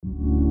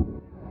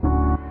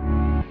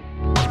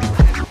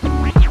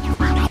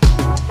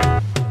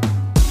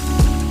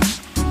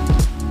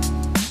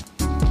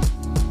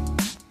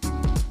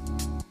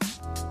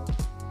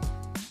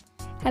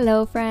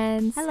Hello,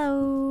 friends.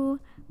 Hello.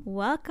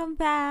 Welcome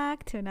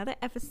back to another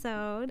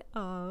episode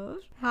of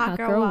Hot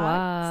Girl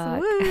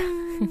Walks.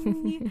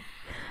 Woo.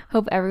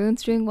 Hope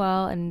everyone's doing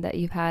well and that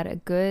you've had a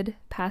good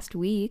past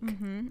week.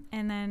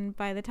 And then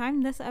by the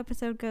time this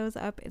episode goes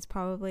up, it's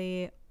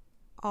probably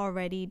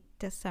already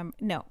December.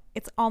 No,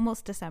 it's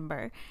almost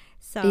December.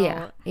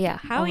 So Yeah.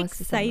 how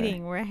exciting.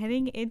 December. We're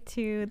heading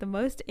into the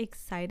most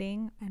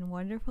exciting and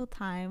wonderful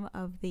time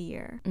of the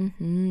year.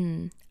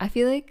 I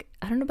feel like,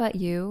 I don't know about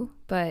you,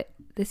 but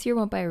this year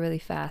went by really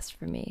fast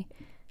for me.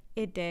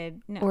 It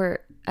did. No. Or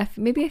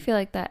maybe I feel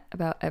like that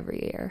about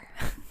every year.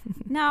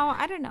 No,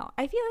 I don't know.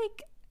 I feel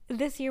like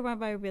this year went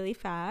by really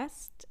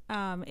fast.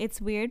 It's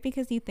weird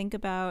because you think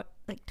about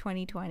like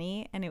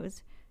 2020 and it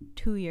was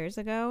 2 years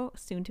ago,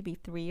 soon to be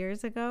 3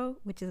 years ago,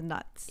 which is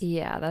nuts.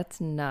 Yeah,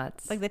 that's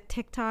nuts. Like the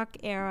TikTok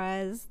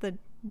eras, the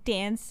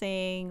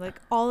dancing,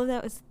 like all of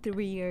that was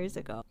 3 years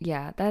ago.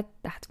 Yeah,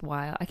 that's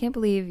wild. I can't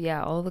believe,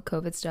 all the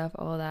COVID stuff,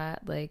 all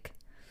that, like,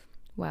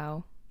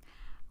 wow.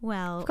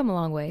 Well, We've come a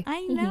long way.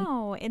 I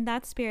know. In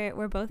that spirit,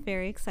 we're both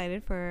very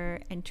excited for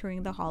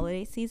entering the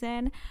holiday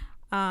season.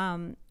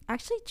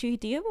 Actually, Chewy,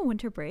 do you have a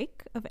winter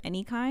break of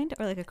any kind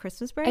or like a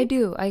Christmas break? I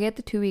do. I get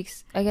the 2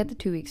 weeks.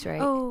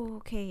 Right? Oh,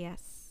 okay.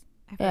 Yes.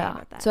 I forgot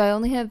about that. So I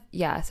only have,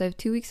 so I have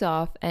 2 weeks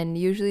off, and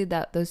usually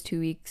those 2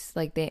 weeks,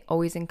 like, they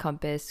always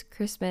encompass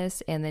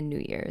Christmas and then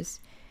New Year's.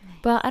 Nice.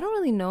 But I don't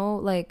really know,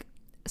 like,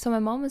 so my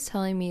mom was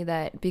telling me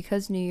that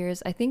because New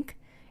Year's, I think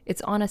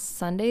it's on a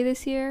Sunday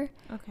this year.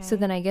 Okay. So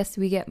then I guess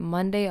we get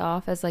Monday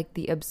off as like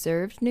the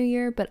observed New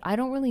Year, but I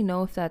don't really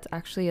know if that's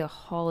actually a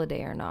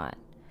holiday or not.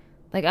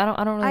 Like I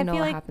don't really know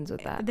what happens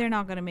with that. They're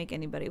not going to make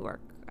anybody work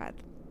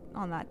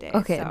on that day.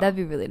 Okay, so. That'd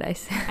be really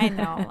nice. I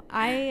know.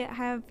 I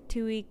have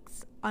 2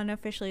 weeks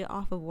unofficially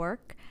off of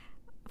work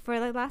for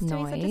the last 2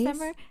 weeks of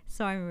December,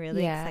 so I'm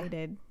really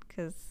excited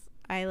because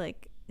I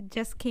like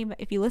just came.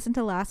 If you listen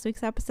to last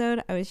week's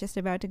episode, I was just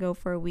about to go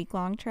for a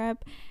week-long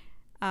trip.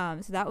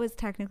 So that was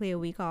technically a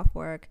week off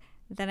work.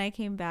 Then I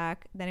came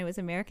back. Then it was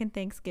American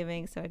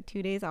Thanksgiving, so I had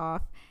 2 days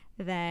off.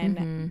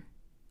 Then,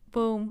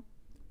 boom,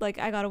 like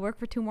I got to work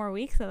for 2 more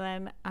weeks, and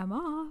then I'm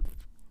off.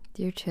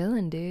 You're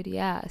chilling, dude.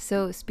 Yeah.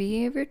 So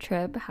speaking of your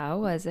trip, how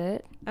was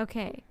it?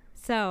 Okay.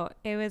 So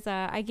it was,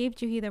 I gave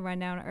Juhi the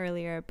rundown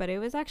earlier, but it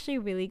was actually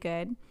really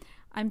good.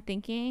 I'm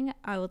thinking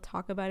I will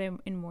talk about it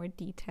in more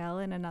detail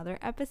in another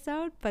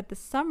episode, but the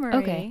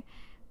summary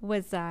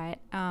was that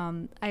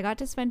I got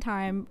to spend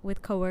time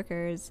with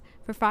coworkers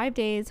for 5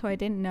 days who I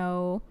didn't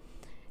know,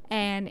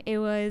 and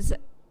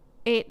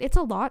it's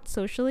a lot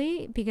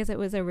socially because it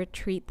was a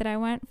retreat that I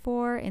went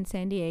for in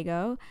San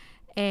Diego,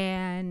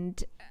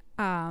 and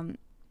I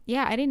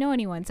didn't know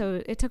anyone,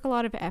 so it took a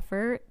lot of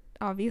effort,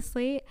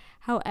 obviously.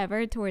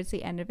 However, towards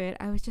the end of it,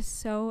 I was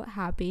just so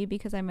happy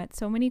because I met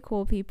so many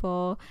cool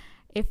people.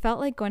 It felt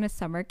like going to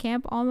summer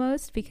camp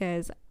almost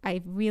because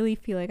I really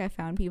feel like I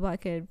found people I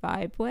could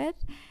vibe with.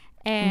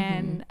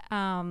 And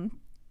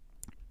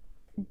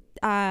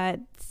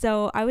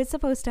so I was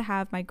supposed to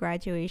have my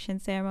graduation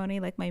ceremony,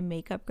 like my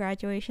makeup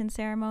graduation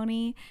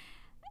ceremony,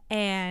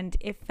 and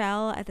it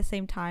fell at the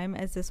same time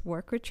as this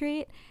work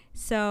retreat.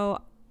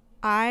 So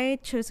I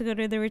chose to go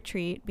to the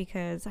retreat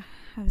because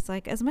I was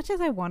like, as much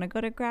as I want to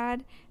go to grad,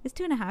 it was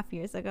 2.5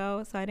 years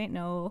ago, so I didn't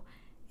know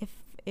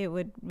if it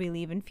would really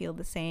even feel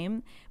the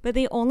same. But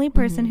the only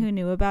person who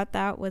knew about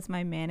that was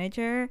my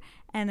manager.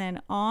 And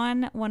then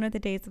on one of the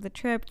days of the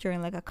trip,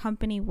 during like a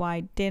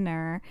company-wide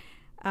dinner,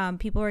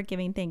 people were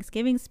giving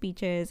Thanksgiving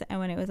speeches, and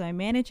when it was my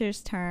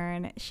manager's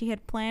turn, she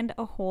had planned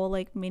a whole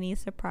like mini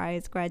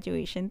surprise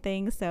graduation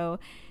thing. So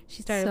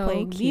she started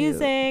playing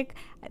music.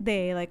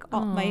 They like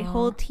my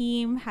whole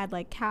team had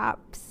like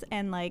caps,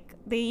 and like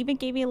they even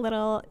gave me a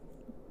little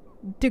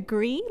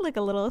degree, like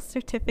a little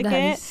certificate.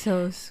 That is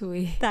so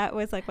sweet. That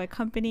was like my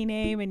company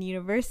name and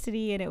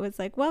university, and it was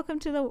like,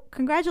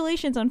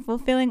 congratulations on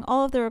fulfilling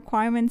all of the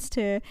requirements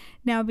to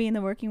now be in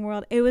the working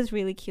world. It was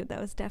really cute. That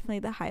was definitely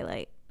the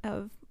highlight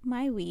of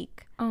my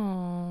week.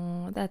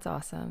 Oh, that's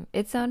awesome.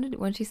 It sounded,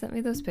 when she sent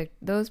me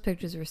those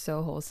pictures were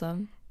so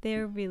wholesome.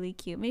 They're really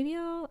cute. Maybe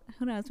I'll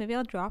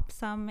drop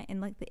some in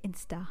like the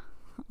Insta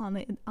on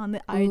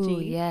the IG. Ooh,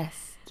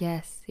 yes,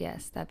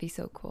 that'd be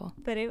so cool.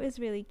 But it was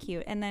really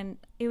cute. And then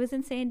it was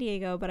in San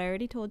Diego, but I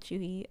already told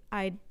Juhi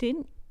I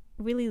didn't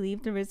really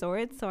leave the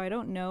resort, so I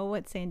don't know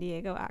what San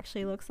Diego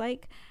actually looks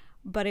like,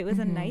 but it was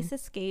a nice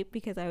escape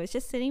because I was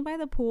just sitting by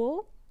the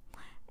pool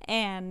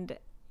and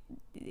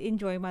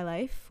enjoying my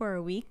life for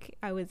a week.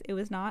 It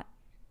was not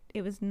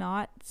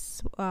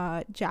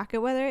jacket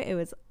weather. It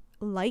was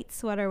light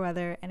sweater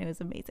weather, and it was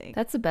amazing.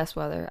 That's the best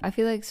weather. I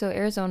feel like, so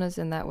Arizona's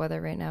in that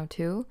weather right now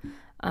too,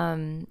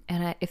 and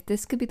if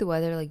this could be the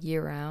weather like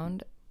year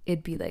round,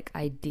 it'd be like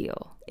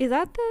ideal. Is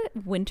that the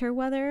winter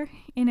weather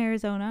in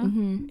Arizona?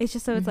 It's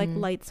just so it's like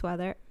light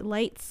sweater.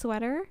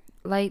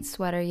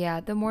 Yeah,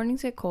 the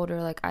mornings get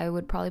colder. Like I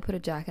would probably put a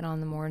jacket on in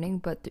the morning,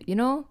 but you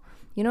know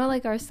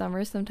like our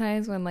summer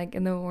sometimes when like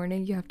in the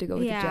morning you have to go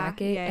with a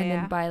jacket,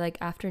 then by like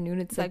afternoon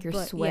it's like you're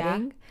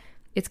sweating.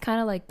 It's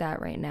kind of like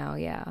that right now.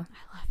 I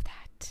love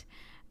that.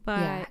 But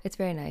yeah, it's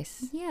very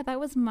nice. yeah, that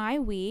was my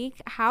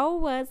week. How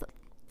was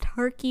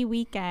Turkey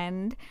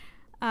weekend?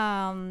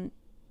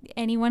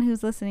 Anyone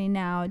who's listening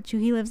now,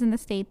 Juhi lives in the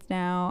States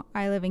now.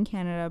 I live in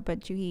Canada, but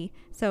Juhi,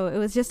 so it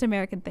was just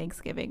American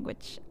Thanksgiving,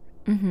 which,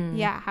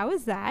 yeah, how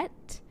was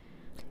that?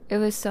 It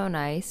was so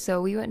nice.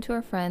 So we went to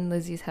our friend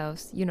Lizzie's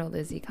house. You know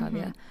Lizzie,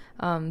 Kavya.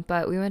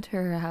 But we went to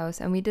her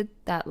house, and we did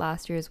that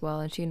last year as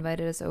well. And she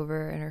invited us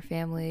over and her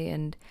family,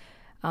 and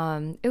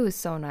it was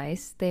so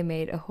nice. They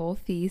made a whole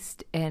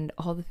feast, and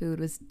all the food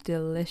was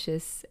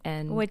delicious.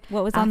 And What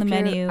was on the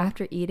menu?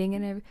 After eating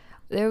and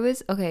there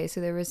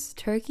was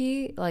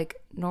turkey,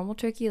 like normal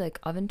turkey, like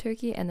oven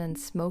turkey, and then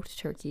smoked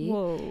turkey.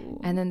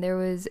 Whoa. And then there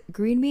was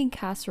green bean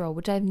casserole,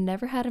 which I've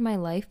never had in my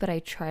life, but I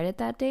tried it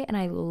that day and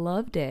I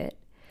loved it.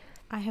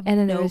 I have And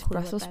then no there was clue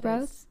Brussels what that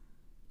sprouts. is.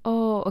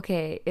 Oh,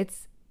 okay.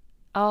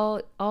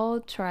 I'll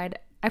try it.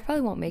 I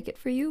probably won't make it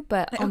for you,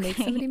 but I'll make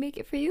somebody make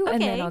it for you,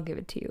 and then Okay. I'll give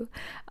it to you.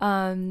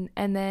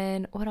 And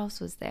then what else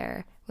was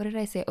there? What did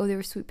I say? Oh, there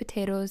were sweet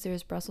potatoes. There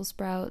was Brussels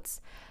sprouts.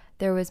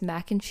 There was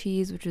mac and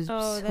cheese, which was Oh,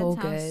 so that sounds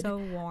good. so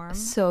warm.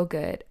 So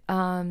good.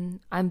 I'm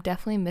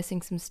definitely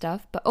missing some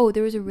stuff, but oh,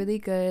 there was a really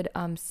good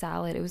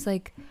salad. It was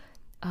like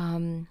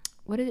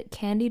what is it?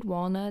 Candied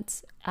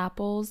walnuts,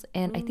 apples,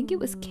 and I think it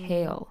was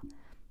kale.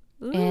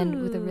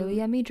 And with a really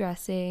yummy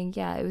dressing.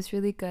 Yeah, it was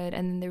really good.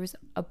 And then there was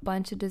a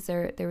bunch of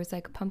dessert. There was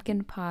like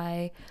pumpkin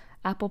pie,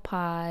 apple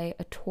pie,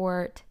 a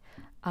torte.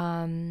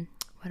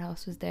 What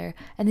else was there?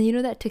 And then you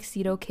know that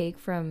tuxedo cake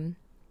from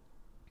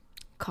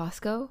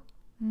Costco?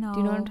 No. Do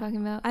you know what I'm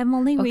talking about? I'm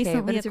only Okay,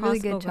 recently but it's a really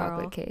good girl.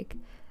 chocolate cake.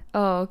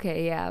 Oh,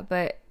 okay, yeah,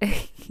 but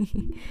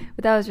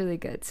but that was really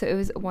good. So it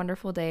was a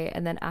wonderful day,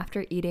 and then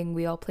after eating,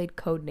 we all played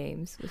code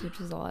names, which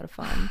was a lot of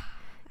fun.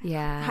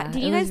 Yeah.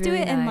 Do you guys do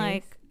really it in nice.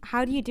 like?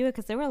 How do you do it?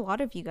 Because there were a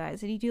lot of you guys.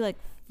 Did you do like?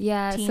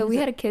 Yeah, so teams we of-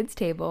 had a kids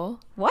table,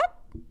 What?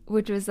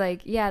 which was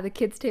like, yeah, the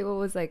kids table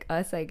was like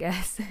us, I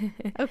guess.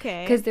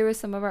 Okay. Because there was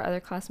some of our other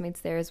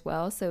classmates there as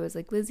well. So it was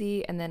like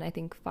Lizzie, and then I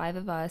think 5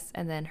 of us,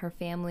 and then her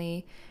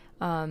family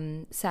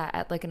sat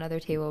at like another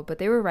table, but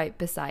they were right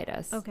beside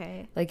us.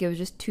 Okay. Like it was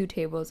just 2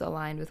 tables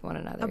aligned with one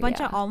another. A bunch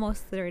yeah. of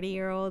almost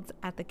 30-year-olds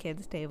at the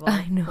kids table.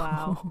 I know.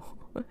 Wow.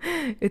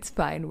 It's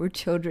fine. We're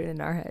children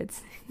in our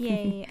heads.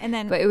 Yay. And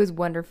then But it was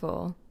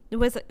wonderful. it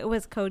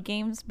was code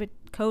games, but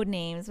code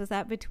names, was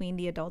that between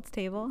the adults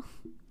table?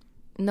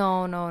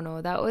 No.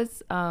 That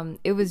was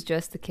it was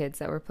just the kids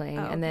that were playing.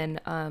 Oh, And then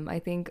I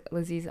think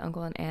Lizzie's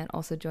uncle and aunt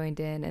also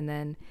joined in, and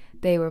then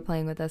they were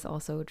playing with us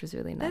also, which was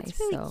really nice. That's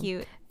really So,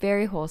 cute.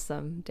 very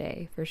wholesome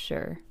day for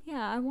sure.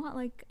 Yeah, I want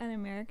like an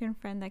American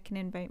friend that can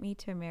invite me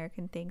to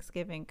American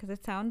Thanksgiving, because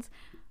it sounds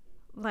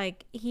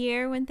like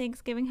here when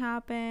Thanksgiving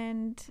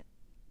happened,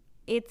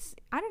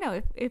 I don't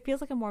know, it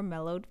feels like a more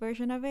mellowed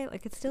version of it.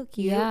 Like it's still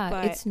cute, Yeah,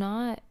 but it's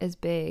not as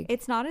big.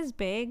 it's not as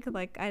big.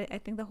 Like I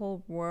think the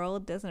whole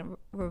world doesn't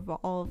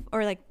revolve,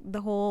 or like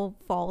the whole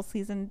fall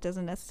season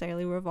doesn't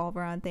necessarily revolve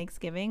around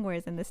Thanksgiving,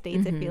 whereas in the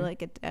States I feel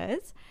like it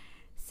does.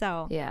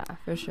 So Yeah,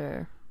 for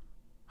sure.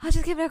 I'll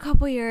just give it a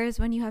couple years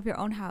when you have your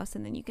own house,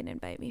 and then you can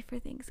invite me for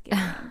Thanksgiving.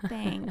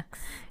 Thanks.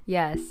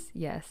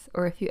 Yes.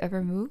 Or if you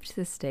ever move to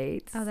the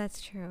States. Oh, that's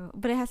true.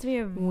 But it has to be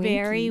a Winky.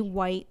 very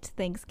white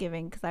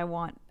Thanksgiving, because I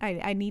want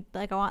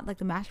like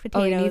the mashed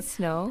Oh, you need potatoes.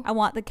 snow? I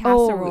want the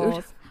Oh,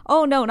 casseroles.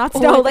 Oh, no, not Oh,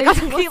 snow. I Like thought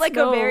I you feel want like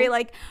snow. a very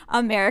like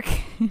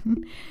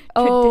American.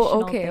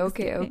 Oh, traditional okay.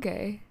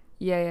 Thanksgiving.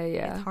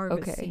 Yeah. It's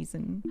harvest Okay.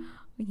 season.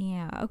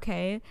 Yeah,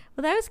 okay.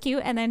 Well, that was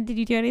cute. And then did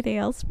you do anything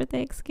else for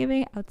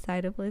Thanksgiving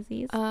outside of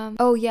Lizzie's?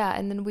 Oh yeah,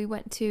 and then we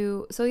went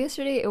to, so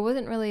yesterday it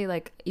wasn't really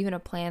like even a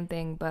planned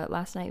thing, but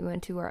last night we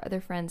went to our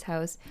other friend's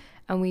house,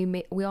 and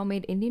we all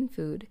made Indian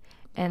food,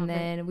 and Love it.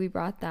 then we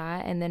brought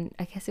that, and then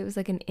I guess it was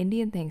like an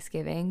Indian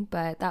Thanksgiving,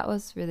 but that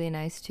was really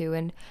nice too.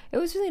 And it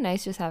was really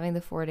nice just having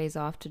the 4 days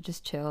off to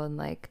just chill and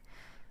like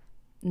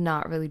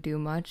not really do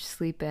much,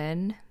 sleep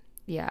in.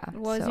 Yeah.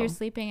 What was so your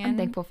sleeping in? I'm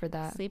thankful for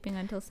that. Sleeping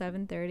until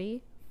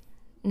 7:30?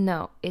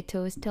 No, it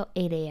was till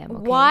 8 a.m.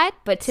 Okay? What?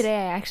 But today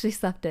I actually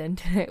slept in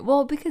today.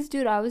 Well, because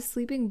dude, I was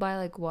sleeping by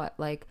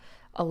like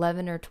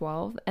 11 or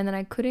 12, and then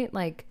I couldn't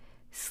like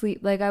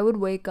sleep. Like I would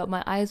wake up,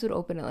 my eyes would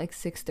open at like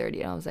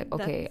 6:30, and I was like,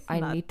 okay, That's I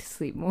nuts. need to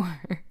sleep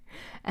more.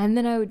 And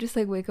then I would just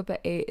like wake up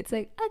at 8. It's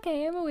like,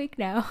 okay, I'm awake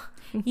now.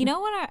 You know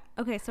what?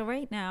 Okay, so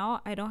right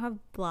now I don't have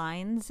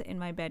blinds in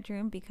my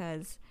bedroom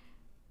because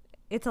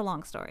it's a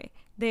long story.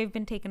 They've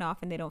been taken off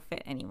and they don't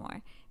fit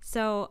anymore.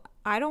 So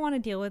I don't want to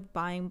deal with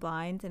buying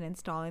blinds and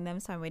installing them.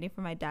 So I'm waiting for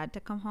my dad to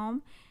come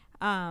home.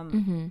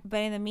 But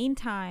in the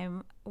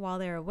meantime, while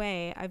they're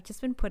away, I've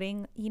just been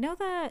putting, you know,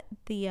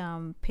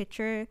 the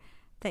picture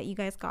that you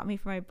guys got me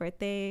for my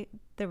birthday,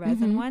 the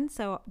resin one.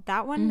 So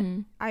that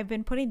one, I've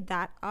been putting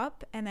that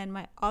up, and then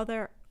my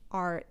other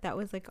art that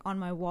was like on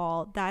my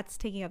wall, that's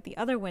taking up the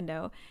other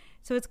window.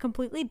 So it's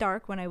completely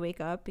dark when I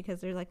wake up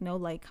because there's like no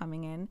light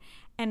coming in.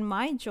 And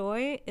my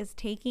joy is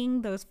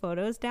taking those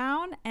photos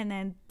down, and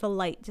then the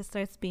light just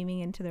starts beaming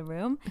into the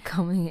room.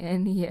 Coming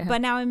in, yeah. But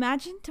now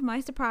imagine, to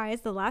my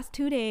surprise, the last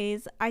 2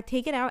 days, I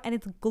take it out and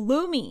it's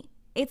gloomy.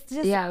 It's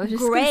just Yeah, I was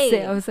just gonna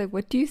say, I was like,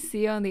 what do you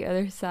see on the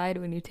other side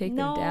when you take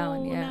them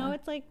down? Yeah. No,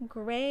 it's like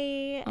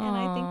gray, and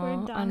I think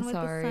we're done I'm with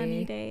the sunny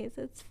sorry. days.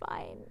 It's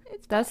fine.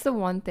 It's That's fine. the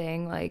one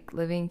thing, like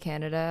living in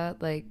Canada,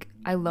 like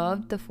I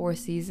loved the four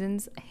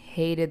seasons,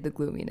 hated the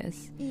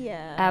gloominess.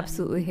 Yeah.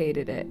 Absolutely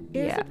hated it. It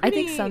was Yeah. a I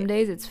think pretty some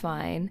days it's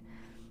fine,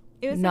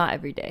 it was not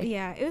every day.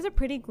 yeah, it was a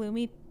pretty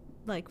gloomy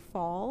like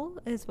fall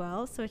as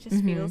well, so it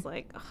just feels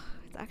like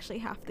it's actually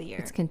half the year.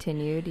 It's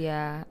continued,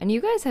 yeah. And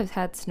you guys have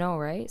had snow,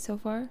 right, so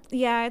far?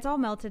 Yeah, it's all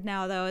melted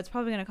now though. It's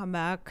probably going to come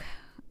back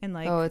and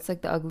like Oh, it's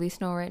like the ugly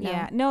snow right now?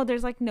 yeah, no,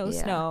 there's like no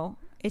Yeah. snow.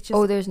 It's just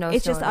Oh, there's no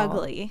it's snow just at all.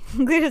 ugly.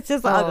 It's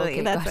just ugly.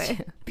 Okay, That's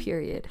gotcha. it.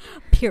 Period.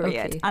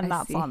 Period. Okay, And I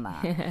that's see. on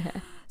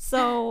that.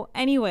 So,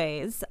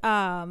 anyways,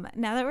 now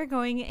that we're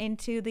going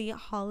into the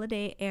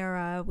holiday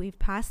era, we've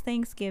passed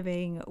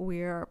Thanksgiving,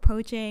 we're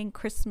approaching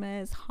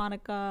Christmas,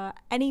 Hanukkah,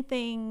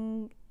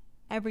 anything,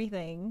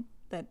 everything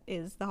that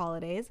is the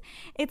holidays.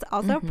 It's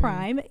also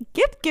prime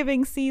gift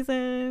giving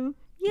season.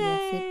 Yay!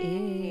 Yes, it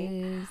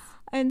is.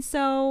 And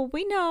so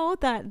we know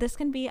that this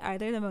can be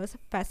either the most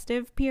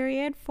festive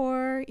period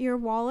for your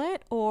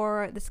wallet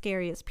or the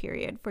scariest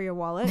period for your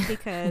wallet,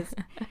 because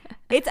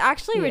it's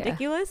actually Yeah.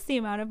 ridiculous the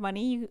amount of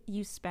money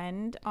you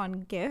spend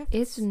on gifts.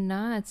 It's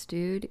nuts,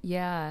 dude.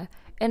 Yeah.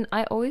 And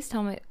I always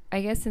tell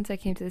I guess since I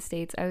came to the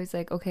States, I was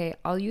like, okay,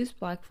 I'll use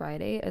Black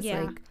Friday as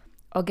Yeah. like,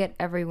 I'll get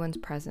everyone's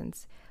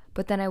presents.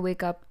 But then I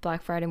wake up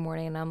Black Friday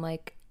morning and I'm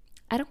like,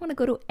 I don't want to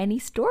go to any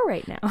store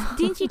right now.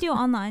 Didn't you do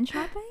online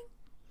shopping?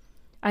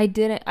 I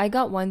didn't. I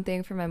got one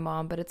thing for my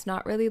mom, but it's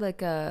not really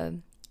like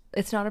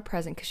it's not a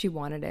present because she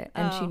wanted it.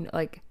 And she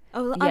like,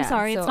 Oh, I'm yeah,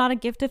 sorry. It's so- not a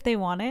gift if they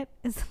want it.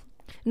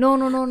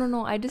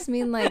 No. I just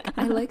mean like,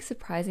 I like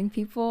surprising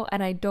people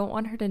and I don't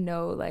want her to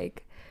know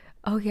like,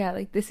 oh yeah,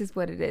 like this is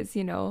what it is,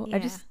 you know? Yeah. I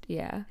just,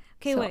 yeah.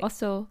 Okay, So wait.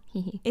 also,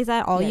 Is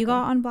that all Yeah, you go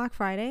got on Black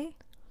Friday?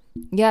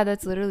 yeah,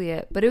 that's literally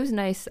it. But it was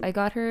nice. I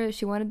got her,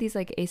 she wanted these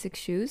like Asics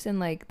shoes and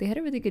like they had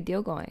a really good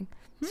deal going.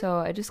 So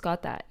I just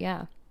got that.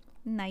 Yeah.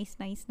 Nice.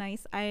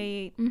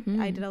 I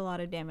did a lot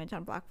of damage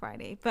on Black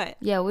Friday, but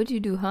Yeah, what'd you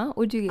do, huh?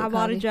 What'd you get? I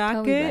bought a Kavi? Tell me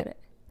about jacket. it.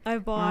 I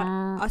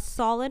bought a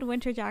solid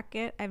winter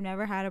jacket. I've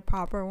never had a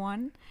proper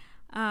one.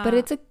 But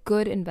it's a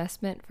good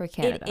investment for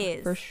Canada. It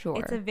is. For sure.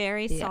 It's a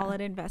very Yeah.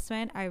 solid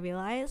investment. I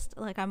realized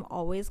like I'm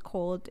always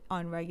cold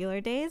on regular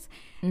days.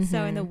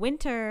 So in the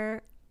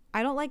winter,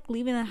 I don't like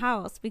leaving the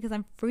house because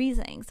I'm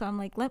freezing. So I'm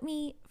like, let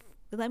me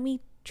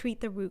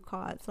treat the root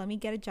cause. Let me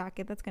get a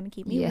jacket that's going to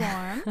keep me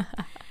warm.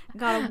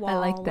 Got a wallet. I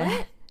like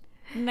that.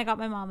 And I got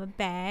my mom a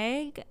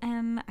bag,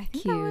 and I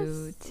think that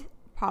was Cute.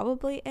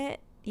 probably it.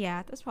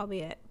 Yeah, that's probably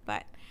it.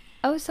 But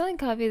I was telling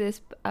Kavi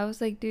this. I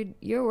was like, dude,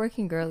 you're a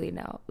working girly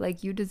now.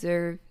 Like, you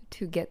deserve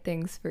to get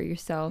things for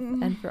yourself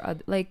and for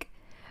other. Like,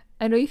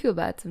 I know you feel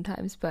bad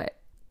sometimes, but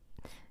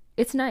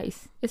it's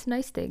nice. It's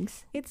nice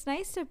things. it's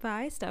nice to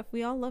buy stuff.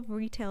 We all love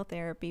retail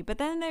therapy. But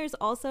then there's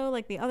also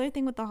like the other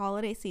thing with the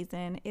holiday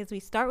season is we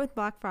start with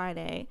Black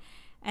Friday,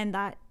 and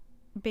that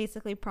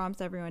basically prompts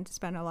everyone to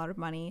spend a lot of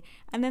money.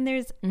 And then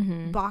there's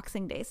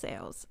Boxing Day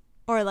sales,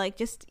 or like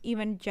just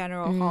even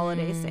general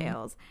holiday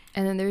sales.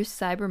 And then there's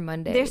Cyber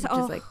Monday, There's which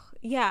is like,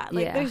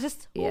 there's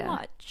just so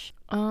much.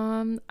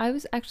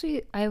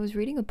 I was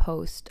reading a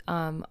post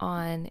on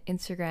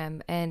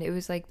Instagram, and it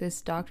was like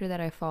this doctor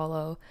that I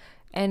follow,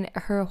 and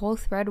her whole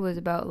thread was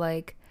about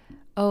like,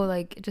 oh,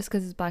 like just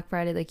because it's Black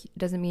Friday like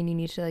doesn't mean you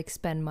need to like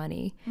spend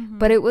money.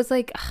 But it was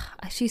like,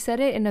 she said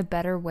it in a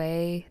better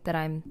way that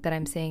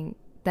I'm saying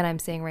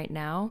right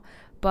now.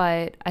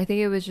 But I think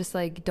it was just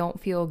like, don't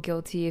feel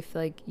guilty if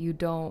like you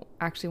don't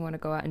actually want to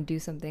go out and do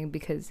something,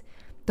 because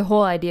the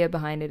whole idea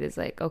behind it is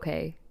like,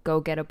 okay, go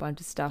get a bunch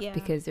of stuff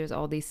because there's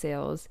all these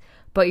sales,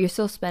 but you're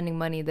still spending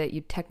money that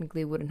you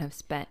technically wouldn't have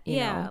spent, you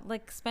know?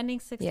 Like spending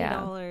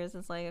 $60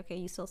 is like, okay,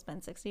 you still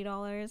spend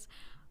 $60.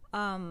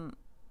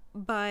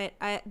 But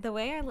the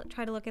way I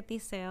try to look at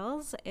these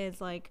sales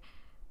is like,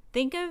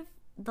 think of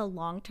the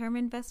long-term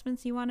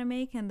investments you want to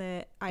make and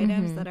the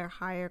items that are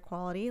higher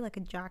quality. Like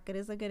a jacket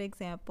is a good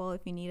example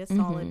if you need a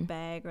solid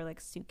bag or like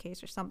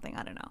suitcase or something,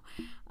 I don't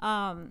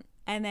know.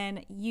 And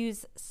then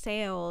use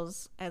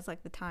sales as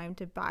like the time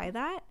to buy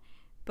that.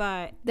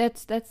 But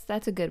That's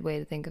a good way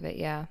to think of it.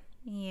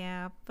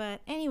 yeah,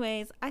 but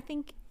anyways, I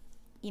think,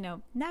 you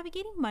know,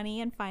 navigating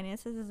money and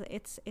finances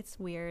it's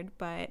weird,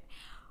 but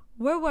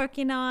we're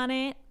working on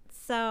it.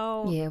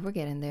 So Yeah, we're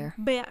getting there.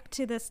 back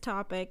to this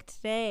topic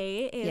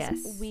today is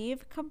Yes.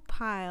 we've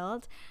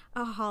compiled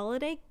a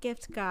holiday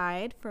gift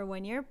guide for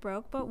when you're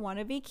broke but want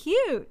to be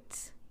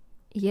cute.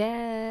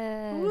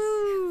 Yes.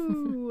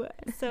 Woo!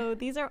 So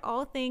these are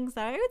all things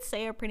that I would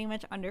say are pretty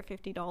much under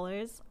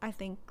 $50. I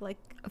think like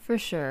For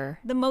sure.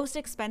 the most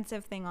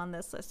expensive thing on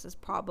this list is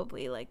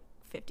probably like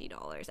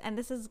 $50, and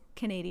this is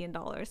Canadian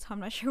dollars, so I'm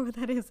not sure what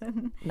that is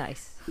in.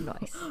 Nice.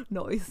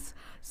 Nice.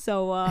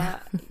 So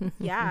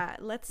yeah,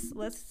 let's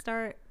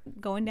start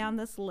going down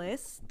this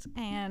list,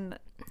 and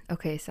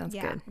Okay, sounds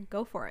yeah, good.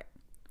 go for it.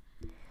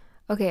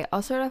 Okay,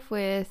 I'll start off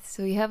with,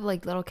 so we have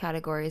like little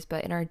categories,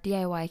 but in our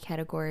DIY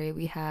category,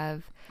 we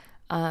have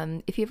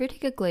If you ever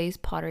take a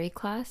glazed pottery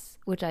class,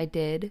 which I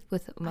did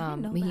with I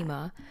didn't know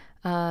Mihima,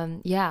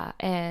 yeah,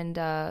 and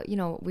you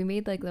know, we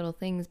made like little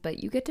things,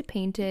 but you get to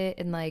paint it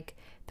and like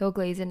they'll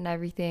glaze it and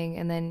everything,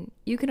 and then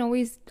you can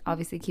always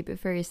obviously keep it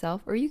for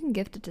yourself, or you can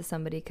gift it to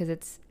somebody because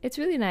it's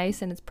really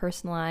nice and it's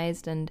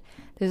personalized, and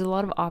there's a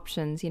lot of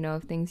options, you know,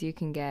 of things you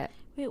can get.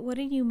 Wait, what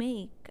did you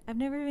make? I've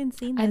never even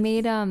seen this. I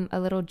made a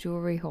little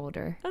jewelry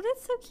holder. Oh,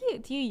 that's so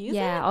cute. Do you use it?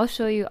 Yeah, I'll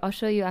show you. I'll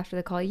show you after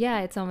the call.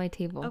 Yeah, it's on my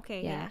table.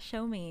 Okay, yeah,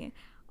 show me.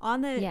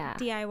 On the Yeah.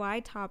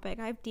 DIY topic,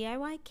 I have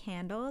DIY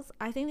candles.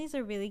 I think these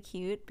are really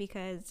cute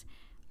because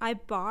I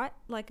bought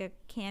like a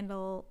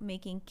candle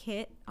making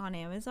kit on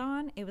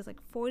Amazon. It was like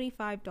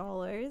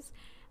 $45.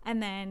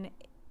 And then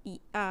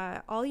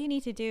all you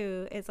need to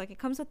do is like it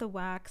comes with the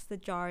wax, the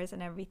jars,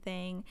 and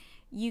everything.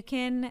 You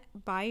can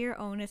buy your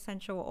own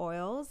essential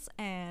oils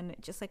and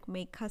just like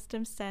make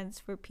custom scents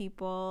for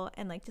people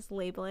and like just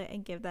label it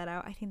and give that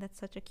out. I think that's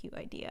such a cute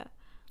idea.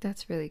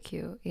 That's really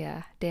cute.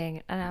 Yeah.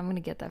 Dang. And I'm gonna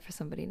get that for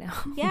somebody now.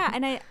 Yeah,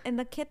 and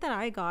the kit that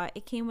I got,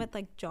 it came with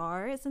like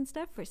jars and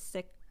stuff for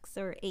 6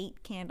 or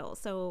 8 candles.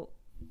 So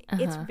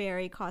it's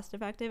very cost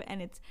effective,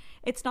 and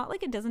it's not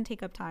like it doesn't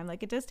take up time.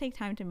 Like it does take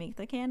time to make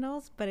the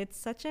candles, but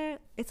it's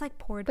like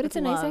poured But with it's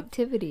a nice love.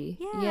 activity.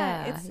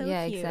 Yeah, it's so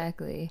yeah, cute.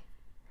 exactly.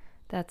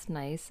 That's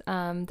nice.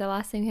 The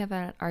last thing we have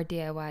on our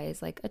DIY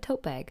is like a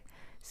tote bag.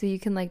 So you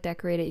can like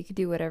decorate it. You could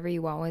do whatever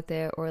you want with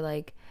it, or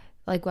like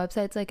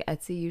websites like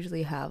Etsy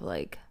usually have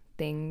like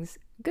things,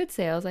 good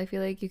sales. I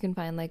feel like you can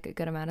find like a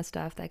good amount of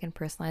stuff that can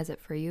personalize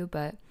it for you,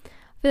 but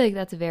I feel like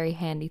that's a very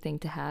handy thing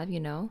to have, you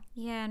know?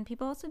 Yeah, and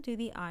people also do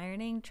the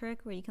ironing trick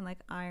where you can like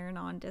iron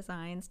on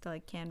designs to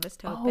like canvas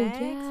tote Oh,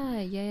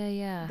 bags.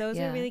 yeah. Those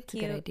Yeah, are really it's a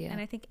good cute, idea. and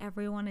I think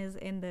everyone is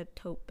in the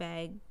tote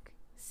bag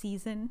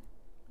season.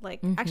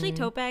 Like Mm-hmm. actually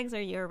tote bags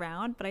are year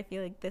round, but I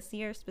feel like this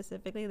year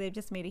specifically they've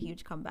just made a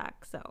huge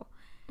comeback. So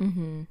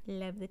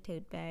love the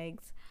tote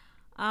bags.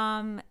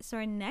 So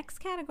our next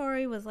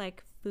category was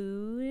like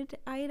food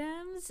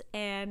items,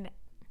 and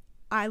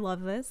I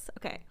love this.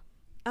 Okay,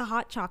 a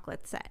hot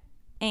chocolate set.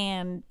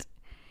 And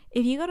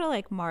if you go to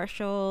like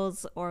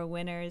Marshall's or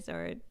Winners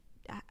or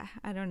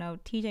I don't know,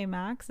 TJ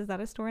Maxx, is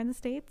that a store in the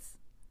States?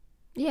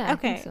 Yeah,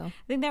 Okay. I think so. I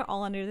think they're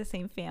all under the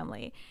same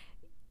family.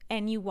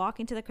 And you walk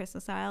into the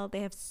Christmas aisle, they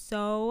have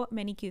so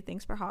many cute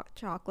things for hot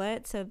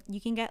chocolate. So you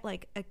can get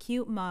like a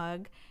cute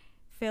mug,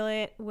 fill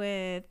it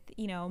with,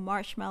 you know,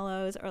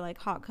 marshmallows or like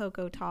hot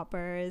cocoa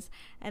toppers,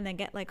 and then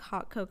get like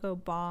hot cocoa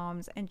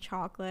bombs and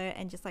chocolate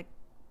and just like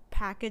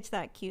package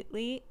that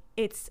cutely.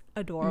 It's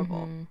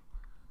adorable.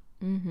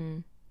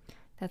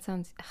 That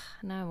sounds,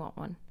 now I want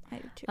one. I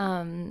do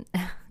too.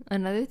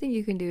 Another thing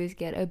you can do is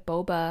get a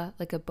boba,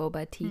 like a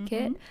boba tea Mm-hmm.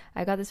 kit.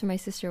 I got this for my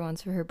sister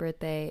once for her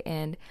birthday,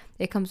 and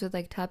it comes with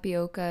like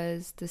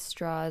tapiocas, the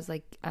straws,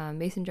 like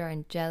mason jar,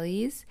 and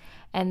jellies.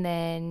 And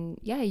then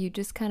yeah, you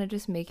just kind of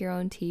just make your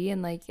own tea,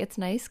 and like it's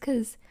nice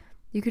because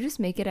you could just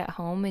make it at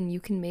home, and you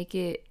can make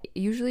it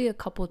usually a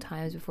couple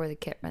times before the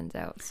kit runs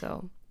out.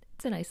 So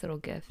it's a nice little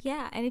gift.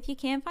 Yeah, and if you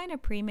can't find a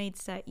pre-made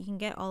set, you can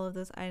get all of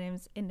those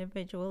items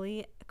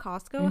individually.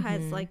 Costco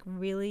has like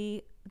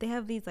they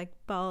have these like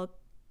bulk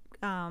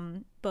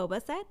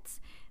boba sets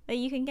that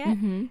you can get.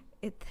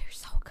 They're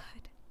so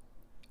good.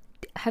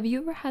 Have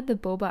you ever had the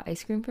boba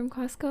ice cream from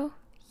Costco?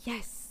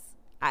 Yes.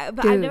 But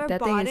Dude, I've never that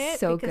bought thing is it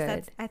so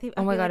because good. I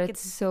Oh my feel god, like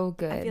it's so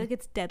good. I feel like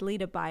it's deadly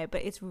to buy,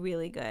 but it's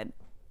really good.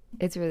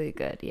 It's really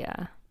good,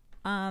 yeah.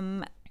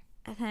 And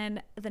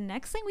then the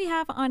next thing we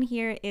have on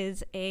here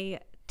is a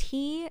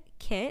tea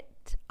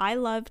kit. I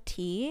love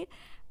tea,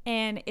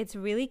 and it's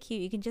really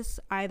cute. You can just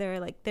either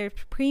like there's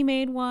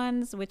pre-made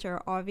ones, which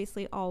are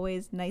obviously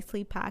always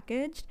nicely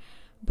packaged,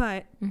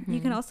 but you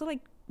can also like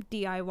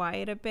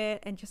DIY it a bit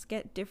and just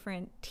get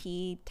different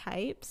tea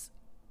types,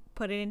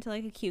 put it into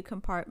like a cute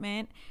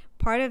compartment.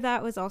 Part of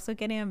that was also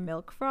getting a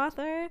milk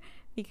frother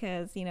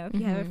because, you know, if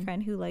you have a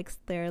friend who likes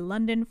their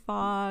London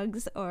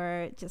fogs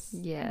or just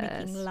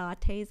making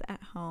lattes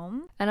at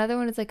home. Another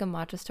one is like a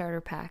matcha starter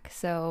pack.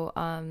 So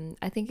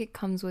I think it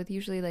comes with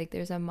usually like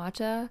there's a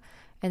matcha,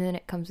 and then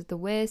it comes with the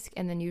whisk,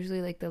 and then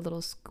usually like the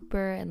little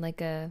scooper and like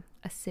a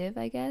sieve,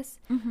 I guess.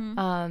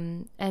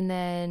 And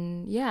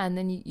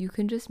then you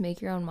can just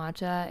make your own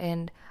matcha.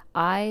 And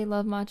I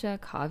love matcha.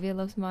 Kavya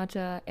loves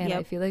matcha, and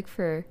I feel like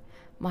for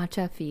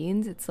matcha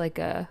fiends, it's like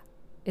a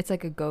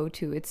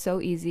go-to. It's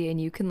so easy, and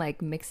you can like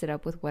mix it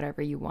up with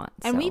whatever you want.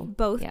 And so, we've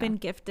both been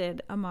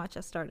gifted a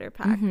matcha starter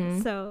pack.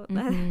 So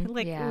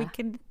we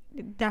can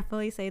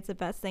definitely say it's the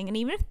best thing. And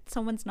even if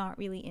someone's not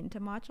really into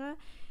matcha,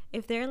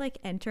 if they're like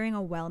entering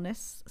a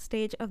wellness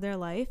stage of their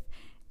life,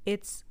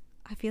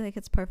 I feel like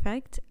it's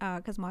perfect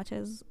because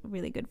matcha is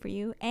really good for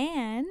you.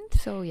 And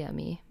so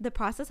yummy. The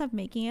process of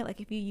making it, like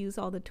if you use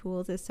all the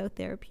tools, is so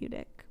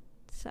therapeutic.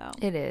 So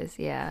it is,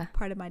 yeah.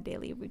 Part of my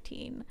daily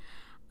routine.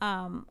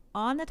 On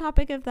the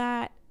topic of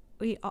that,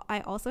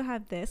 I also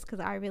have this because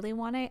I really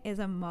want it, is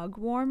a mug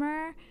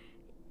warmer.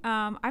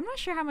 I'm not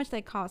sure how much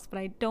they cost, but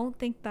I don't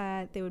think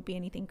that they would be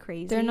anything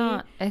crazy. They're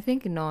not. I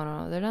think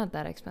no, they're not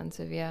that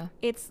expensive. Yeah.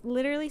 It's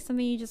literally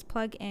something you just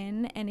plug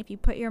in, and if you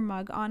put your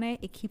mug on it,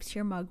 it keeps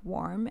your mug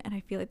warm, and I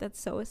feel like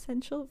that's so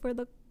essential for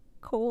the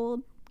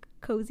cold,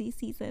 cozy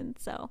season.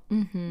 So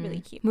really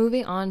cute.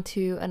 Moving on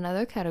to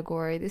another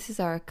category. This is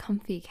our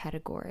comfy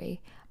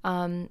category.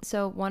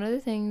 So one of the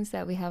things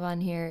that we have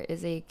on here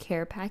is a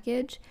care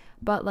package,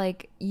 but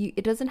like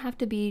it doesn't have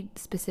to be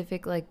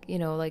specific, like, you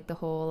know, like the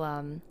whole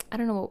I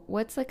don't know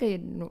what's like a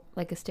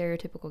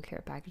stereotypical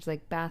care package,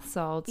 like bath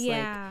salts,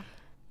 Yeah.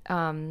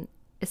 like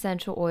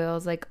essential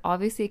oils, like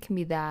obviously it can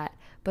be that,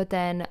 but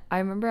then I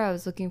remember I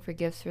was looking for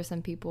gifts for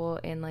some people,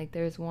 and like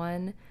there's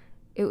one,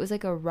 it was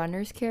like a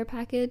runner's care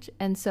package,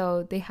 and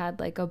so they had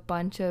like a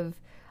bunch of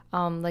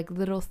like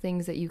little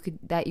things that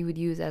you would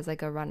use as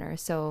like a runner.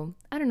 So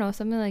I don't know,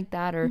 something like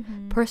that, or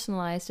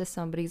personalized to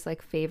somebody's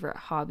like favorite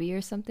hobby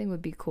or something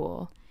would be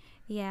cool.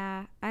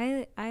 Yeah,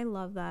 I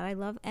love that. I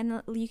love,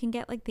 and you can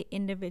get like the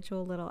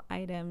individual little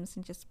items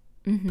and just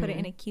put it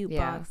in a cute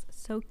box.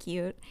 So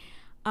cute.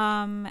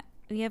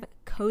 We have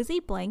cozy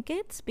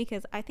blankets,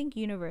 because I think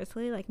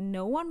universally, like,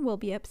 no one will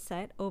be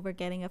upset over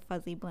getting a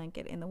fuzzy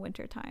blanket in the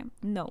wintertime.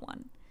 No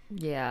one.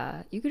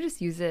 Yeah, you could just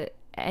use it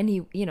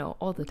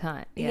all the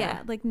time.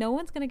 Yeah, like no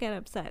one's gonna get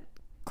upset.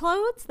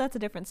 Clothes, that's a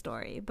different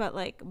story, but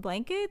like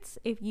blankets,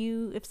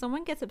 if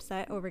someone gets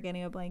upset over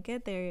getting a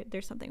blanket,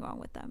 there's something wrong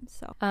with them.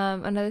 So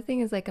another thing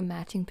is like a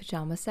matching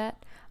pajama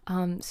set.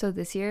 So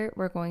this year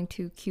we're going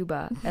to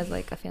Cuba as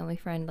like a family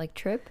friend like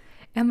trip,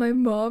 and my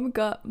mom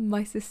got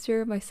my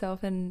sister,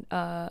 myself, and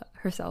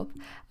herself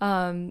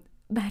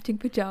matching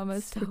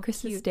pajamas for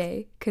Christmas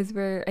Day, because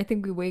I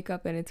think we wake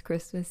up and it's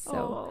Christmas,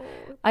 so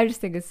I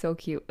just think it's so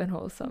cute and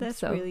wholesome.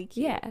 That's really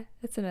cute. Yeah,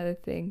 that's another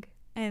thing.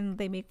 And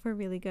they make for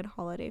really good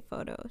holiday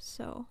photos,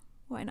 so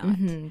why not?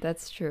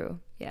 That's true.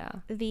 Yeah.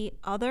 The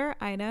other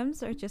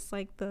items are just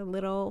like the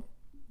little,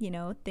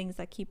 things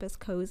that keep us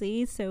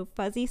cozy. So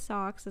fuzzy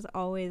socks is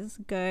always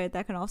good.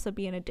 That can also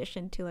be an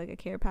addition to like a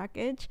care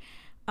package.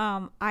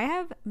 I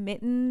have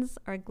mittens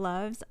or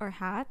gloves or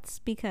hats,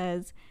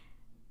 because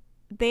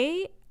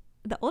the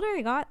older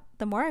I got,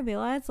 the more I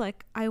realized,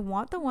 like, I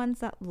want the ones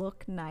that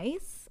look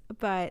nice,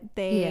 but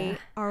they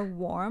are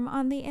warm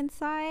on the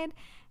inside.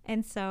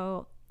 And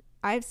so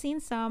I've seen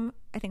some,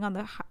 I think on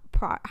the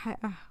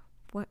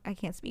I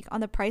can't speak,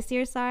 on the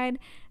pricier side,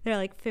 they're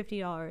like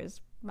 $50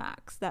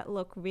 max, that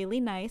look really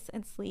nice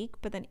and sleek,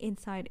 but then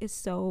inside is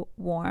so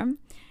warm.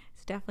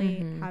 So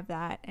definitely have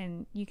that,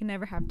 and you can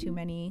never have too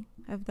many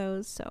of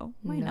those, so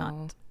why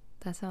not?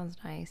 That sounds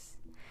nice.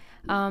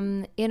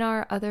 In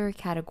our other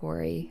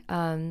category,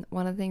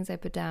 one of the things I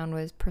put down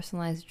was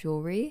personalized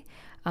jewelry.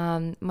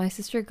 My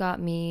sister got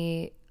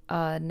me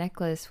a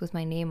necklace with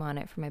my name on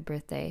it for my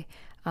birthday,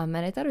 and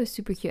I thought it was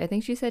super cute. I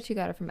think she said she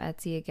got it from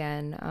Etsy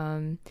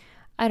again.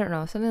 I don't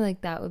know, something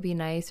like that would be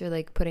nice, or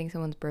like putting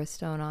someone's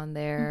birthstone on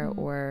there,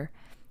 or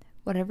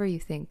whatever you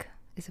think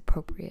is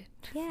appropriate.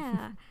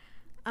 Yeah.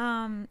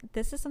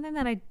 This is something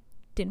that I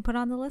didn't put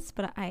on the list,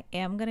 but I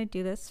am gonna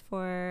do this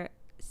for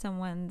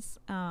someone's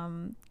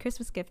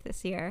Christmas gift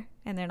this year,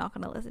 and they're not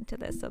going to listen to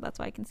this, so that's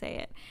why I can say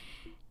it.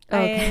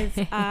 Okay.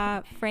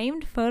 Is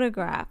framed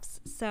photographs.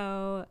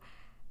 So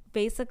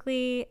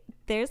basically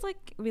there's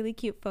like really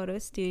cute photo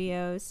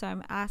studios, so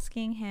I'm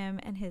asking him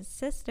and his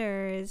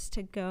sisters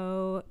to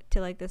go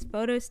to like this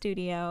photo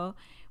studio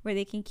where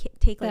they can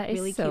take like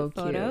really cute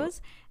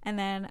photos, and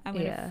then I'm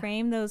gonna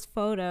frame those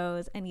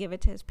photos and give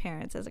it to his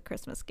parents as a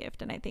Christmas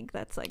gift. And I think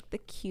that's like the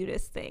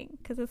cutest thing,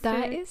 because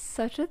that is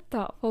such a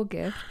thoughtful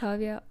gift,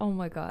 Kavya. Oh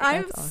my god,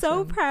 I'm awesome.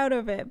 So proud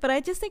of it. But I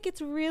just think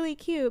it's really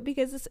cute,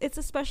 because it's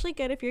especially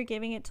good if you're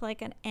giving it to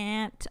like an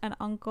aunt, an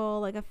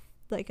uncle, like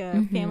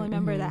a family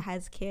member that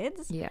has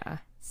kids. Yeah.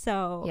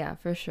 So yeah,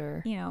 for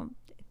sure.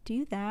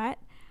 Do that.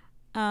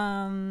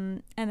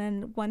 And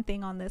then one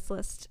thing on this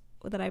list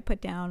that I put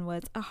down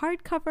was a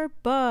hardcover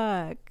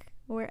book.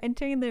 We're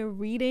entering the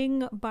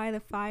reading by the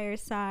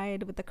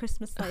fireside with the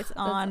Christmas lights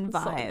on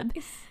vibe. So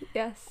nice.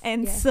 Yes.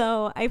 And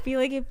so I feel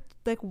like if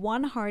like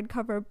one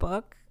hardcover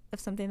book of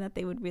something that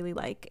they would really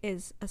like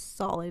is a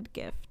solid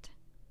gift.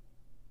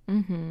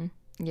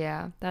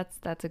 Yeah,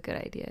 that's a good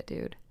idea,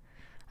 dude.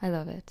 I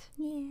love it.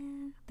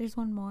 Yeah. There's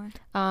one more.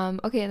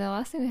 Okay, and the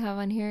last thing we have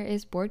on here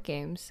is board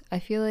games. I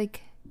feel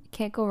like you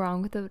can't go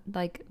wrong with a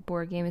like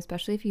board game,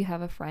 especially if you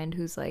have a friend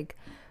who's like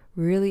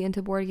really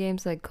into board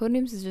games. Like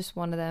Codenames is just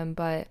one of them,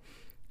 but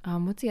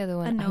what's the other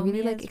one? Anomia, I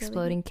really like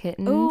Exploding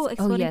Kittens.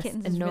 Exploding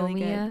Kittens is really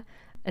good.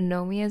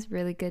 Anomia is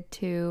really good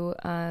too.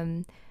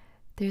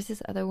 There's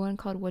this other one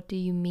called What Do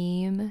You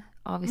Meme?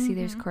 Obviously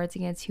there's Cards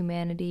Against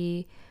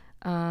Humanity.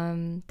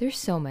 There's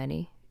so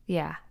many.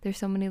 Yeah, there's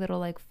so many little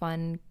like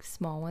fun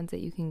small ones that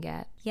you can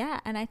get. Yeah,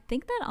 and I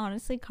think that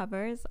honestly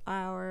covers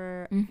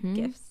our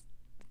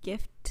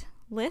gift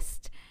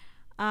list.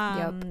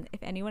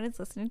 If anyone is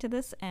listening to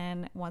this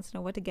and wants to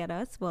know what to get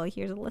us, well,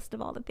 here's a list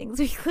of all the things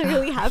we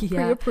clearly have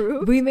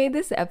pre-approved. We made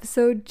this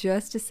episode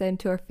just to send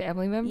to our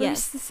family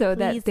members, so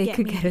that they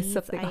could get us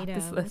something off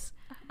this list.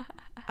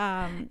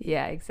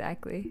 Yeah,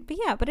 exactly.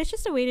 But it's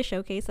just a way to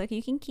showcase, like,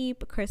 you can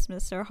keep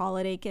Christmas or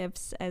holiday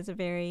gifts as a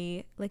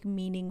very like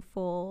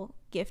meaningful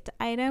gift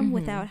item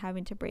without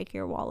having to break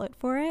your wallet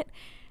for it.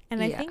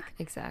 And I think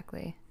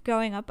exactly,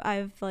 growing up,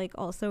 I've like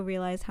also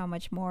realized how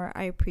much more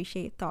I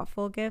appreciate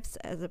thoughtful gifts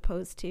as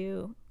opposed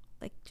to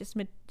like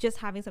just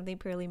having something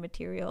purely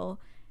material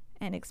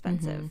and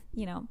expensive,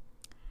 you know.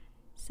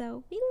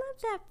 So we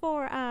love that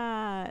for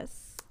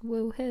us.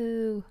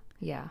 Woohoo.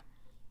 Yeah.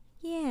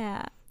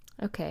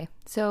 Okay,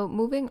 so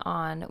moving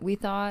on, we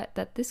thought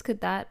that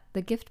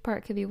the gift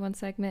part could be one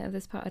segment of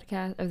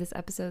this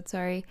episode,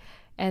 sorry,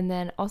 and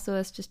then also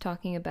us just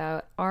talking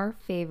about our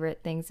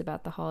favorite things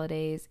about the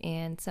holidays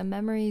and some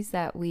memories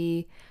that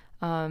we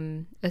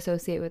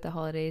associate with the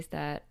holidays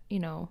that, you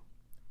know,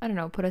 I don't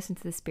know, put us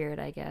into the spirit,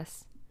 I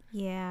guess.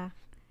 Yeah.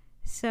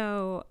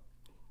 So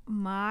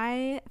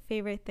my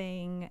favorite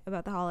thing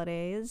about the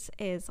holidays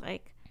is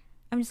like,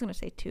 I'm just gonna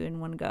say two in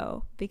one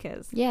go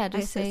because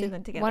just say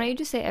them together. Why don't you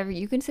just say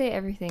you can say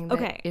everything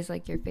that is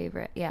like your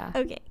favorite. Yeah.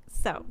 Okay.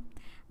 So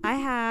I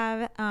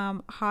have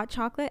hot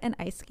chocolate and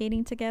ice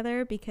skating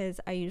together because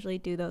I usually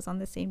do those on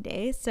the same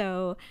day.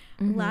 So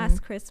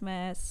last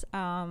Christmas,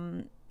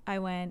 I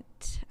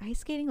went ice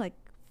skating like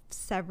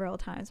several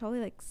times,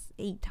 probably like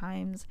 8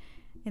 times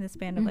in the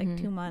span of like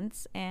 2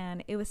 months,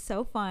 and it was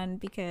so fun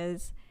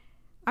because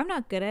I'm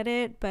not good at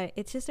it, but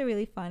it's just a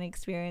really fun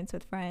experience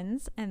with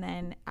friends. And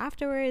then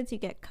afterwards you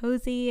get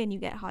cozy and you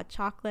get hot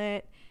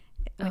chocolate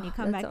when you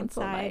come back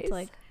inside to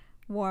like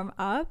warm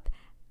up.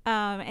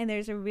 And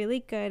there's a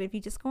really good, if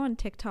you just go on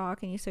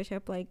TikTok and you search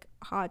up like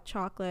hot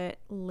chocolate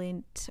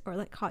lint or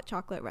like hot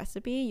chocolate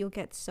recipe, you'll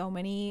get so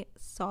many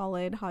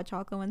solid hot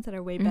chocolate ones that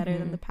are way better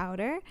than the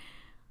powder.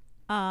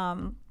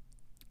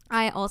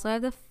 I also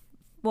have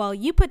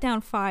you put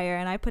down fire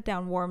and I put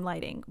down warm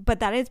lighting, but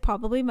that is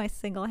probably my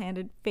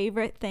single-handed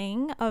favorite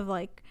thing of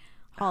like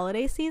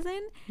holiday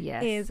season.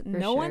 Yes, is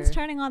no one's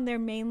turning on their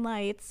main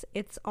lights.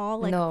 It's all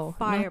like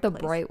fireplace. Not the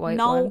bright white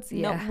ones.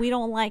 No, we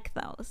don't like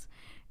those.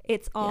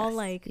 It's all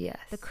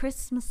the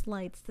Christmas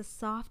lights, the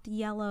soft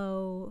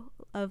yellow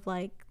of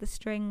like the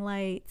string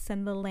lights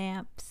and the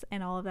lamps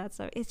and all of that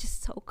stuff. It's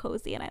just so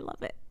cozy and I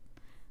love it.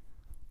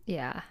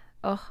 Yeah.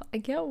 Oh, I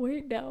can't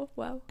wait now.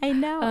 Wow. I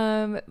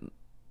know.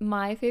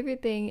 My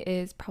favorite thing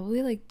is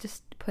probably like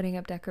just putting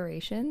up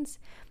decorations,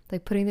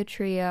 like putting the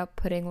tree up,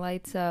 putting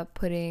lights up,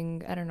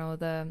 putting, I don't know,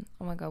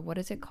 oh my God, what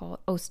is it called?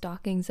 Oh,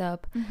 stockings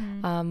up,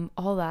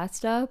 all that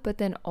stuff. But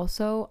then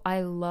also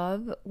I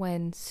love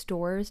when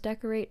stores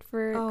decorate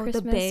for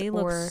Christmas. The bay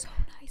looks so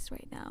nice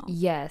right now.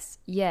 Yes.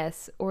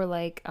 Or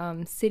like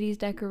cities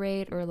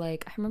decorate, or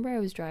like, I remember I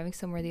was driving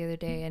somewhere the other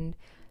day and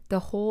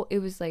it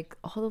was like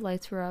all the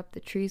lights were up, the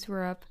trees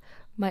were up.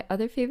 My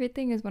other favorite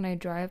thing is when I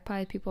drive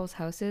by people's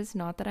houses,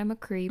 not that I'm a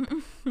creep,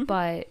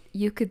 but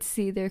you could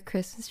see their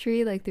Christmas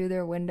tree like through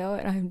their window,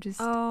 and I'm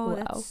just, wow.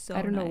 That's so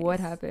I don't know what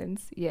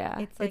happens.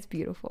 Yeah, it's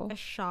beautiful. A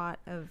shot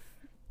of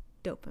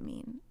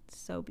dopamine.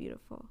 So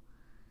beautiful.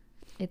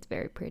 It's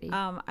very pretty.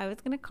 I was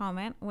gonna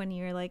comment when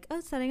you're like,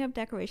 setting up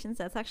decorations.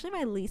 That's actually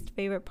my least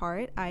favorite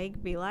part. I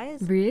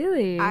realized.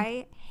 Really?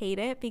 I hate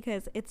it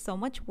because it's so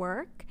much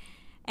work.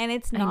 And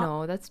it's not. I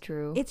know, that's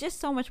true. It's just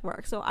so much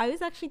work. So I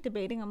was actually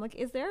debating. I'm like,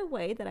 is there a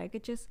way that I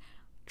could just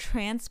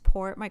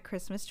transport my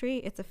Christmas tree?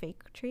 It's a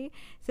fake tree.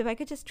 So if I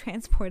could just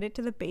transport it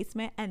to the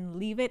basement and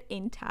leave it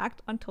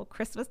intact until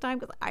Christmas time,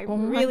 because I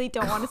really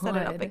don't want to set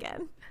it up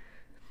again.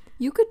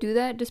 You could do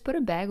that. Just put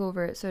a bag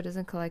over it so it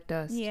doesn't collect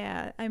dust.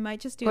 Yeah, I might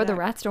just do that. Or the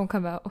rats don't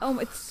come out.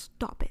 Oh,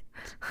 stop it.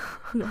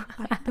 No,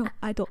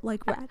 I don't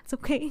like rats,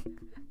 okay?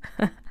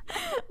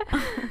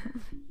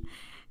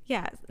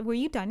 Yeah. Were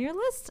you done your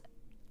list?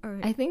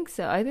 I think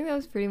so. I think that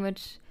was pretty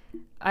much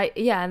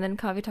and then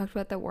Kavi talked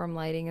about the warm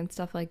lighting and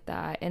stuff like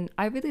that, and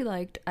I really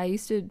liked,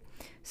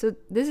 so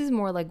this is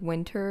more like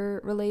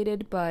winter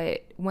related,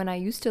 but when I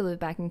used to live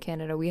back in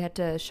Canada, we had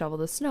to shovel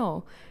the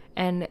snow,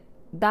 and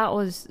that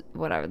was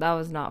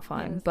not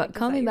fun. But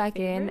coming back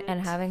in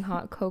and having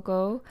hot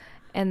cocoa,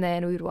 and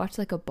then we'd watch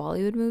like a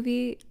Bollywood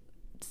movie,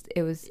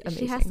 it was amazing.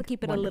 She has to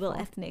keep it a little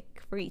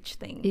ethnic for each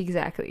thing.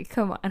 Exactly.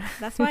 Come on.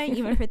 That's why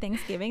even for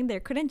Thanksgiving, there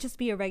couldn't just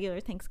be a regular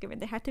Thanksgiving.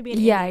 There had to be an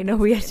Indian I know.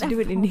 We had to do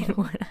an Indian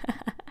one.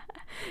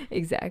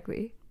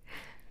 Exactly.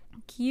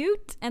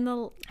 Cute.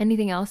 And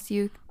anything else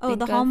you think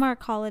the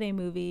Hallmark holiday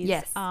movies.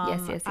 Yes.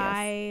 Yes.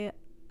 I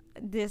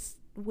just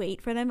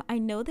wait for them. I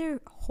know they're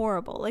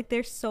horrible. Like,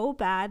 they're so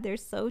bad. They're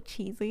so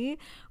cheesy.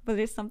 But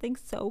there's something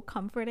so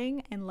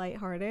comforting and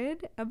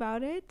lighthearted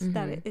about it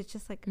that it's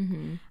just like,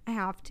 I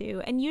have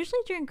to. And usually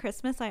during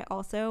Christmas, I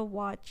also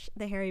watch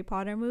the Harry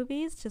Potter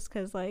movies just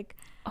because, like,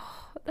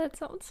 that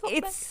sounds so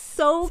it's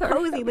so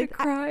cozy. Like,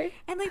 cry.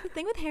 And like the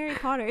thing with Harry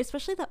Potter,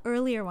 especially the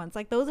earlier ones,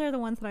 like those are the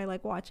ones that I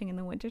like watching in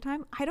the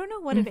wintertime. I don't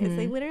know what it is.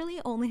 They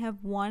literally only have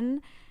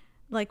one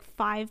like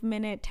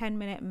 5-minute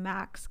 10-minute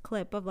max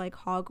clip of like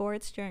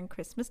Hogwarts during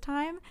Christmas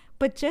time,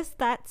 but just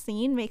that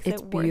scene makes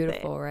it worth it. It's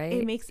beautiful, right?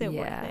 It makes it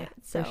worth it.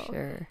 So for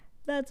sure,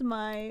 that's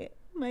my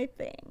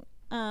thing.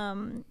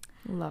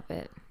 Love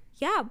it.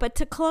 Yeah, but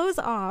to close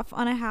off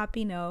on a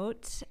happy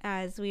note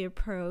as we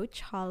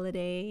approach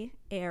holiday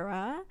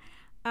era,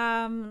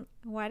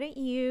 why don't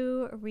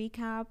you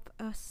recap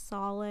a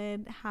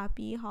solid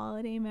happy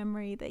holiday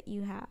memory that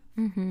you have,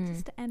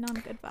 just to end on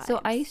good vibes?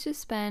 So I used to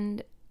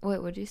spend,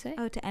 what would you say?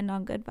 Oh, to end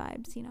on good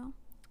vibes, you know.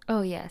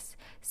 Oh, yes.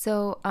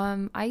 So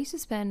I used to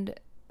spend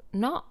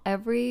not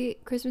every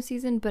Christmas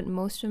season, but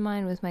most of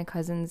mine with my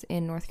cousins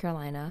in North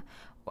Carolina.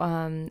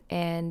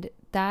 And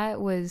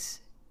that was,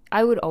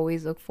 I would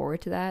always look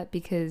forward to that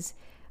because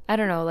I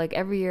don't know, like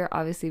every year,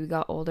 obviously we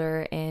got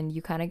older and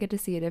you kind of get to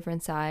see a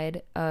different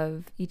side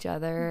of each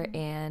other.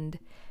 And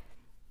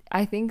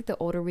I think the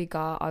older we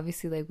got,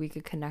 obviously, like we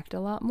could connect a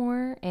lot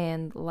more.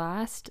 And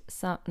last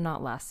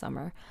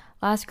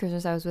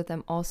Christmas, I was with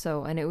them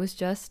also, and it was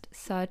just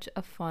such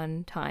a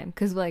fun time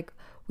because like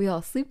we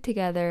all sleep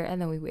together,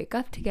 and then we wake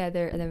up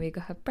together, and then we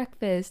go have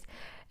breakfast,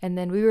 and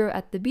then we were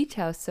at the beach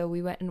house, so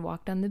we went and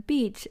walked on the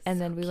beach,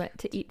 and then we went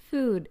to eat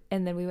food,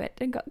 and then we went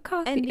and got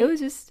coffee. And it was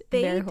just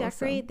very wholesome. They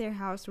decorate their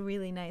house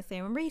really nicely. I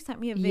remember you sent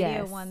me a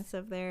video once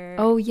of their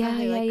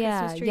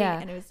Christmas tree,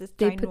 and it was just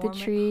they put the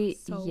tree.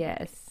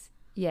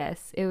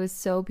 Yes, it was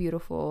so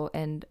beautiful,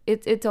 and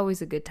it's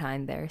always a good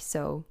time there.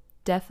 So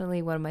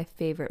definitely one of my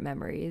favorite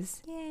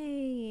memories.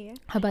 Yay!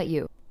 How about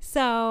you?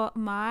 So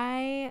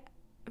my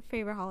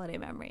favorite holiday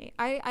memory,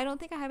 I don't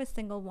think I have a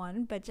single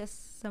one, but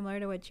just similar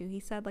to what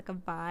Juhi said, like a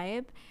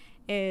vibe,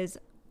 is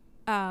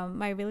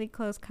my really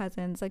close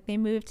cousins, like they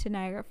moved to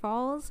Niagara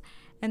Falls,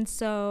 and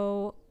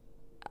so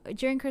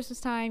during Christmas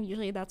time,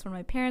 usually that's when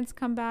my parents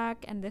come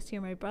back, and this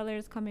year my brother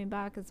is coming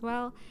back as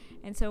well.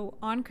 And so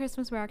on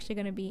Christmas we're actually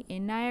going to be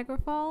in Niagara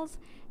Falls.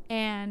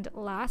 And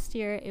last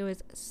year it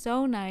was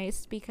so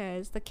nice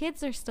because the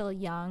kids are still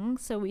young,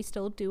 so we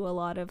still do a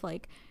lot of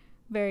like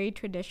very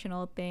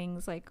traditional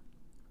things, like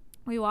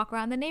we walk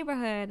around the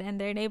neighborhood, and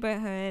their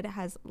neighborhood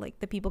has like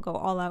the people go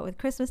all out with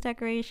Christmas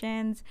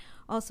decorations.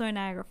 Also in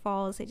Niagara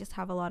Falls, they just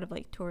have a lot of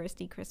like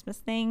touristy Christmas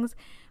things.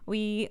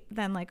 We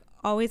then like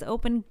always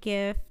open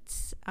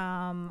gifts.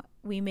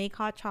 We make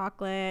hot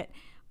chocolate.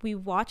 We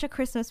watch a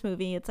Christmas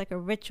movie. It's like a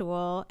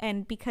ritual.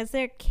 And because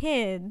they're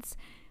kids,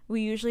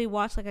 we usually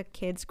watch like a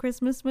kids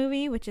Christmas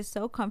movie, which is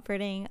so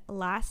comforting.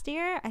 Last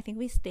year, I think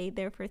we stayed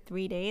there for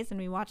 3 days, and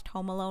we watched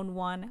Home Alone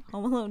 1,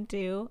 Home Alone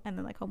 2, and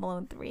then like Home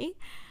Alone 3.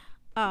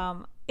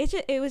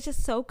 It was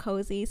just so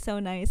cozy, so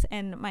nice,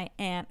 and my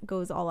aunt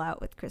goes all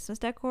out with Christmas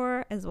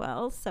decor as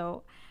well,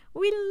 so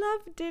we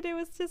loved it. It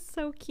was just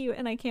so cute,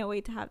 and I can't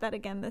wait to have that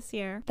again this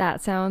year.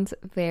 That sounds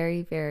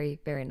very, very,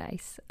 very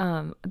nice.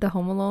 The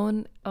Home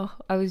Alone,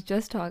 I was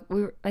just I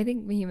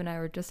think Mahim and I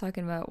were just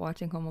talking about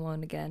watching Home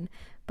Alone again,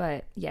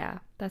 but yeah,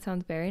 that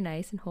sounds very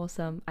nice and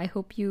wholesome. I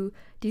hope do you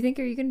think,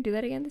 are you gonna do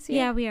that again this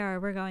year? Yeah, we are.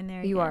 We're going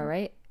there You again. are,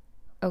 right?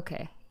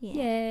 Okay. Yeah.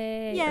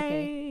 Yay.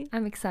 Okay,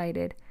 I'm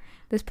excited.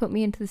 This put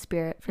me into the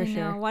spirit for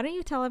sure. Why don't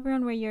you tell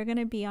everyone where you're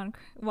gonna be on?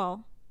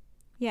 Well,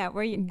 yeah,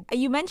 where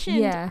you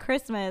mentioned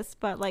Christmas,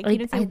 but like you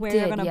didn't say where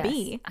you're gonna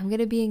be. I'm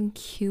gonna be in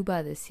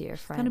Cuba this year,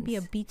 friends. It's gonna be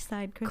a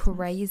beachside Christmas.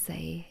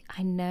 Crazy.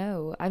 I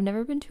know. I've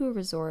never been to a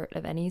resort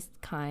of any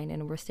kind,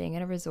 and we're staying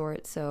at a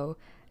resort, so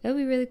it'll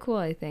be really cool,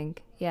 I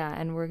think. Yeah,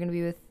 and we're gonna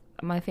be with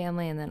my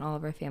family and then all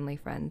of our family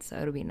friends, so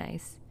it'll be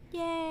nice.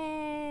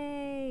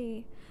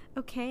 Yay!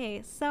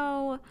 Okay,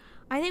 so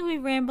I think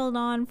we've rambled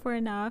on for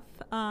enough.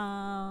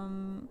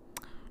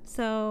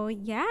 So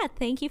yeah,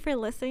 thank you for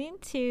listening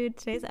to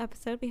today's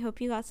episode. We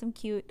hope you got some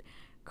cute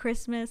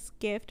Christmas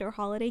gift or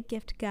holiday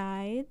gift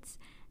guides.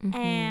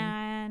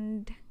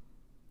 And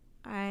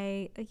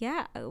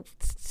I'll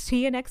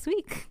see you next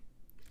week.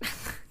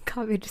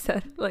 Kavya just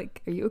said,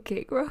 like, are you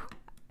okay, bro?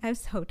 I'm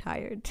so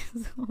tired.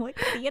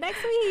 See you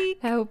next week.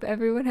 I hope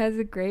everyone has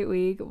a great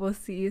week. We'll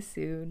see you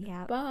soon.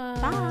 Yeah.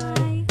 Bye.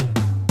 Bye.